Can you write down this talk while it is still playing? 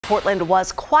Portland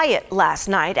was quiet last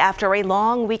night after a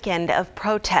long weekend of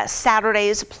protests.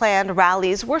 Saturday's planned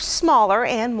rallies were smaller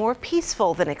and more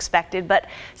peaceful than expected, but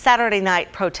Saturday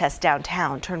night protests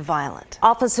downtown turned violent.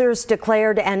 Officers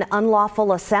declared an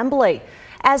unlawful assembly.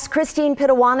 As Christine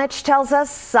Pitawanich tells us,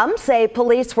 some say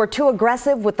police were too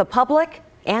aggressive with the public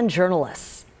and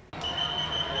journalists.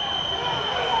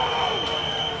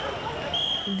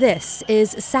 This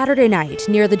is Saturday night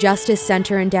near the Justice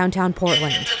Center in downtown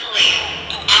Portland.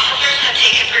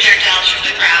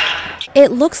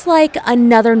 It looks like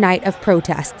another night of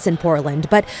protests in Portland,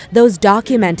 but those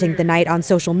documenting the night on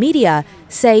social media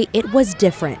say it was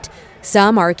different.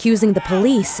 Some are accusing the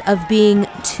police of being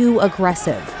too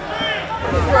aggressive.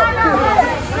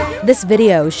 This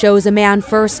video shows a man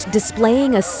first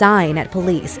displaying a sign at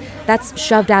police that's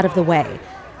shoved out of the way.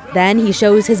 Then he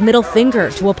shows his middle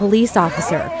finger to a police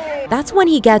officer. That's when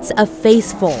he gets a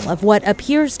face full of what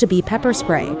appears to be pepper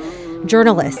spray.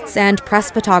 Journalists and press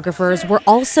photographers were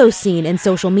also seen in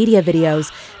social media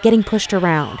videos getting pushed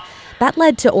around. That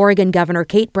led to Oregon Governor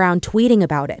Kate Brown tweeting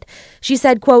about it. She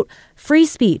said, quote, "Free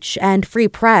speech and free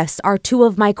press are two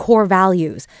of my core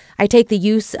values. I take the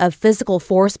use of physical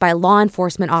force by law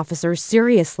enforcement officers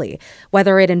seriously,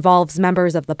 whether it involves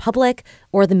members of the public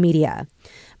or the media."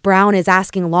 Brown is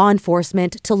asking law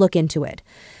enforcement to look into it.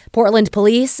 Portland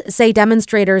police say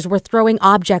demonstrators were throwing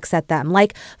objects at them,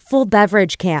 like full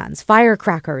beverage cans,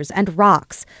 firecrackers, and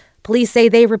rocks. Police say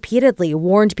they repeatedly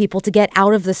warned people to get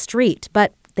out of the street,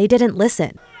 but they didn't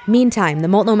listen. Meantime, the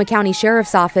Multnomah County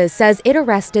Sheriff's Office says it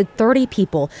arrested 30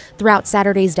 people throughout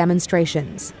Saturday's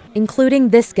demonstrations, including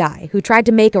this guy who tried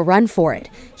to make a run for it.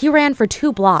 He ran for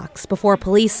 2 blocks before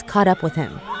police caught up with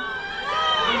him.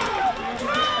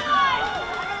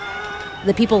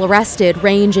 The people arrested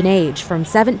range in age from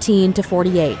 17 to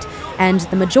 48, and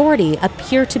the majority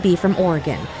appear to be from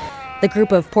Oregon. The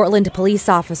group of Portland police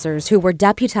officers who were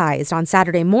deputized on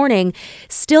Saturday morning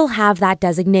still have that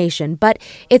designation, but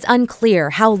it's unclear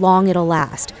how long it'll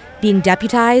last. Being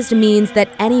deputized means that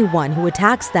anyone who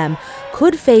attacks them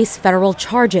could face federal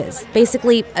charges,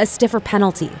 basically a stiffer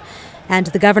penalty. And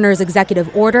the governor's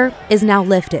executive order is now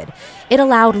lifted. It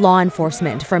allowed law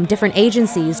enforcement from different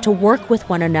agencies to work with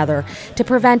one another to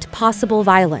prevent possible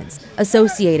violence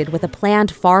associated with a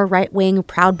planned far right-wing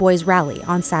Proud Boys rally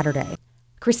on Saturday.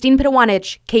 Christine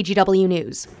Pitawanich, KGW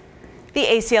News. The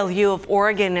ACLU of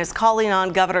Oregon is calling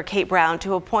on Governor Kate Brown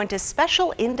to appoint a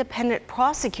special independent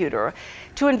prosecutor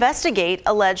to investigate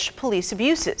alleged police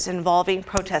abuses involving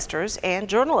protesters and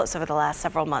journalists over the last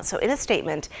several months. So in a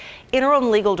statement,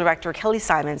 Interim Legal Director Kelly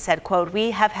Simon said, quote,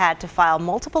 "We have had to file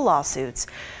multiple lawsuits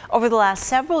over the last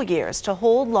several years to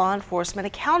hold law enforcement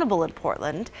accountable in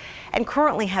Portland and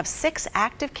currently have 6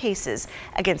 active cases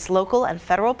against local and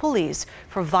federal police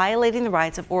for violating the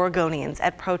rights of Oregonians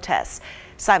at protests."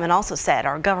 Simon also said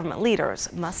our government leaders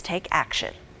must take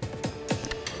action.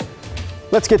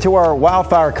 Let's get to our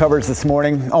wildfire coverage this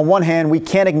morning. On one hand, we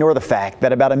can't ignore the fact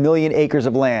that about 1 million acres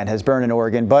of land has burned in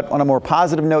Oregon. But on a more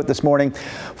positive note this morning,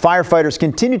 firefighters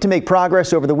continued to make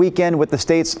progress over the weekend with the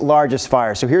state's largest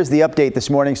fire. So here's the update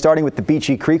this morning, starting with the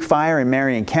Beachy Creek fire in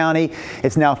Marion County.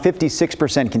 It's now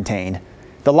 56% contained.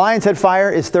 The Lions Head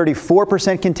fire is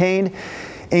 34% contained.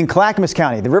 In Clackamas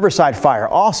County, the Riverside fire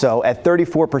also at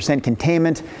 34%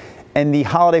 containment. And the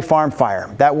Holiday Farm fire,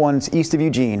 that one's east of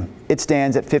Eugene, it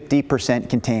stands at 50%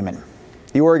 containment.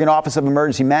 The Oregon Office of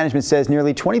Emergency Management says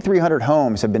nearly 2,300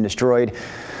 homes have been destroyed.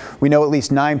 We know at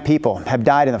least 9 people have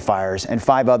died in the fires and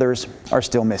 5 others are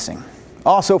still missing.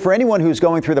 Also, for anyone who's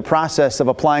going through the process of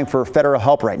applying for federal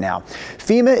help right now,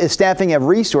 FEMA is staffing a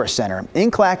resource center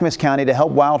in Clackamas County to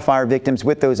help wildfire victims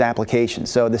with those applications.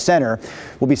 So the center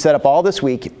will be set up all this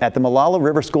week at the Molalla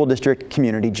River School District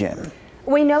Community Gym.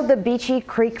 We know the Beachy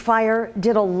Creek fire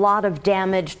did a lot of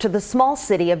damage to the small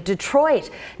city of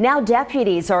Detroit. Now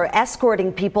deputies are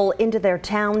escorting people into their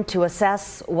town to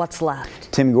assess what's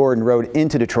left. Tim Gordon rode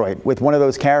into Detroit with one of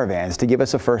those caravans to give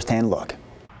us a first-hand look.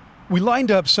 We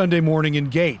lined up Sunday morning in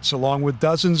Gates along with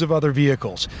dozens of other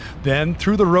vehicles, then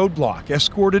through the roadblock,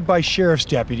 escorted by sheriff's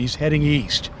deputies heading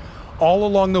east. All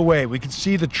along the way, we could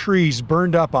see the trees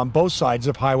burned up on both sides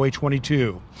of Highway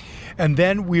 22. And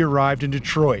then we arrived in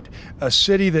Detroit, a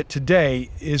city that today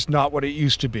is not what it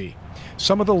used to be.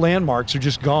 Some of the landmarks are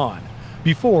just gone.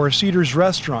 Before, Cedar's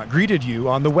Restaurant greeted you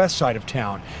on the west side of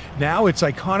town. Now its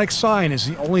iconic sign is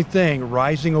the only thing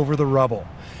rising over the rubble.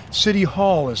 City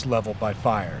Hall is leveled by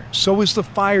fire. So is the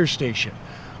fire station.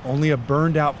 Only a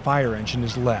burned out fire engine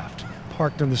is left,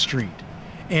 parked on the street.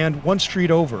 And one street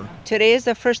over. Today is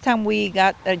the first time we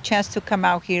got a chance to come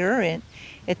out here, and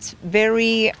it's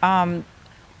very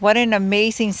what an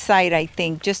amazing sight, I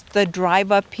think. Just the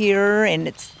drive up here, and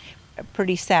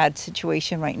pretty sad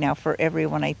situation right now for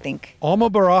everyone, I think. Alma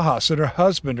Barajas and her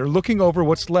husband are looking over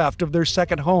what's left of their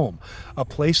second home, a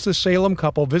place the Salem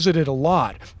couple visited a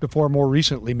lot before more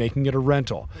recently making it a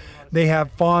rental. They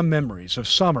have fond memories of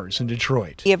summers in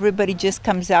Detroit. Everybody just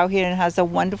comes out here and has a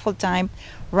wonderful time.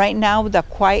 Right now, the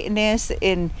quietness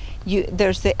and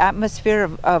there's the atmosphere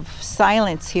of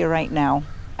silence here right now.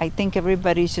 I think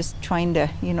everybody's just trying to,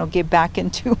 get back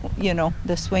into,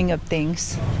 the swing of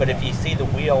things. But if you see the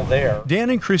wheel there.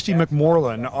 Dan and Christy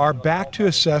McMorland are back to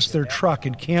assess their truck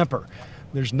and camper.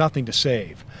 There's nothing to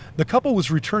save. The couple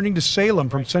was returning to Salem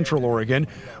from Central Oregon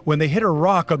when they hit a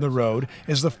rock on the road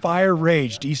as the fire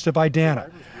raged east of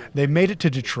Idana. They made it to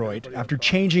Detroit after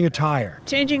changing a tire.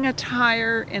 Changing a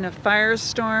tire in a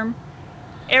firestorm,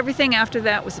 everything after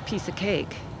that was a piece of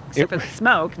cake. Except for the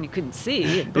smoke, and you couldn't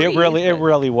see. It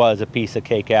really was a piece of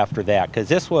cake after that, because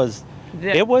this was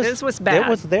bad. It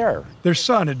was there. Their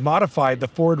son had modified the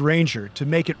Ford Ranger to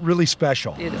make it really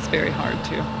special. It is very hard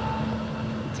too.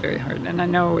 It's very hard, and I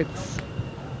know it's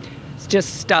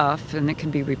just stuff, and it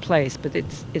can be replaced, but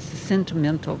it's a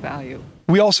sentimental value.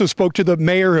 We also spoke to the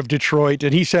mayor of Detroit,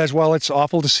 and he says, while it's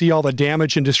awful to see all the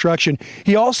damage and destruction,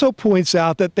 he also points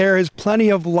out that there is plenty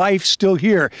of life still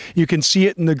here. You can see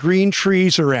it in the green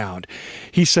trees around.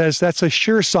 He says that's a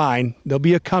sure sign there'll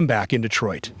be a comeback in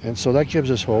Detroit. And so that gives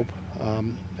us hope.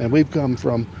 And we've come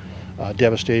from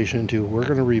devastation to we're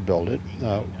going to rebuild it.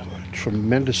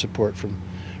 Tremendous support from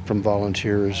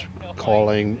volunteers,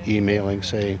 calling, emailing,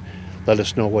 saying, let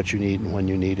us know what you need and when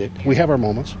you need it. We have our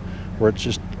moments where it's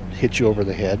just hits you over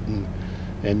the head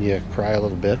and you cry a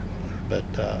little bit, but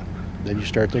then you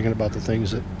start thinking about the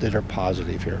things that are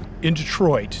positive here. In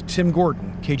Detroit, Tim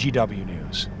Gordon, KGW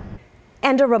News.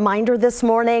 And a reminder this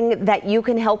morning that you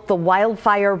can help the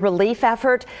wildfire relief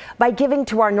effort by giving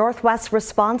to our Northwest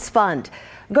Response Fund.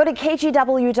 Go to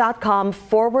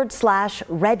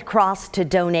kgw.com/Red Cross to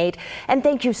donate. And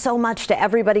thank you so much to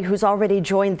everybody who's already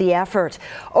joined the effort.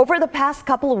 Over the past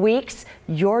couple of weeks,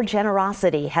 your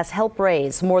generosity has helped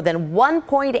raise more than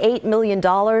 $1.8 million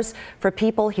for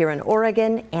people here in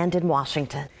Oregon and in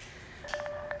Washington.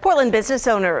 Portland business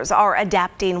owners are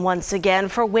adapting once again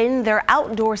for when their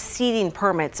outdoor seating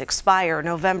permits expire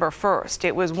November 1st.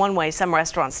 It was one way some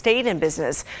restaurants stayed in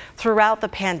business throughout the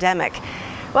pandemic.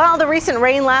 Well, the recent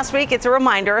rain last week, it's a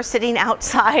reminder sitting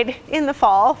outside in the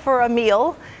fall for a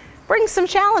meal brings some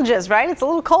challenges, right? It's a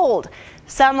little cold.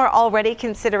 Some are already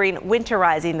considering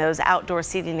winterizing those outdoor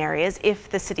seating areas if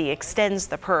the city extends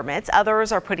the permits.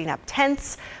 Others are putting up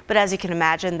tents, but as you can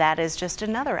imagine, that is just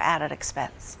another added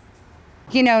expense.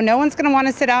 No one's going to want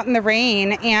to sit out in the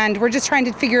rain, and we're just trying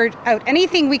to figure out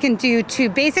anything we can do to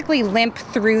basically limp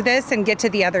through this and get to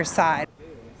the other side.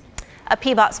 A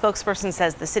PBOT spokesperson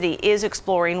says the city is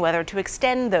exploring whether to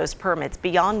extend those permits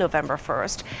beyond November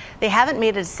 1st. They haven't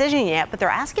made a decision yet, but they're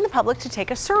asking the public to take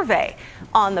a survey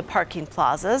on the parking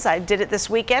plazas. I did it this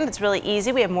weekend. It's really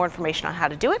easy. We have more information on how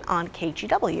to do it on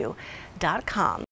KGW.com.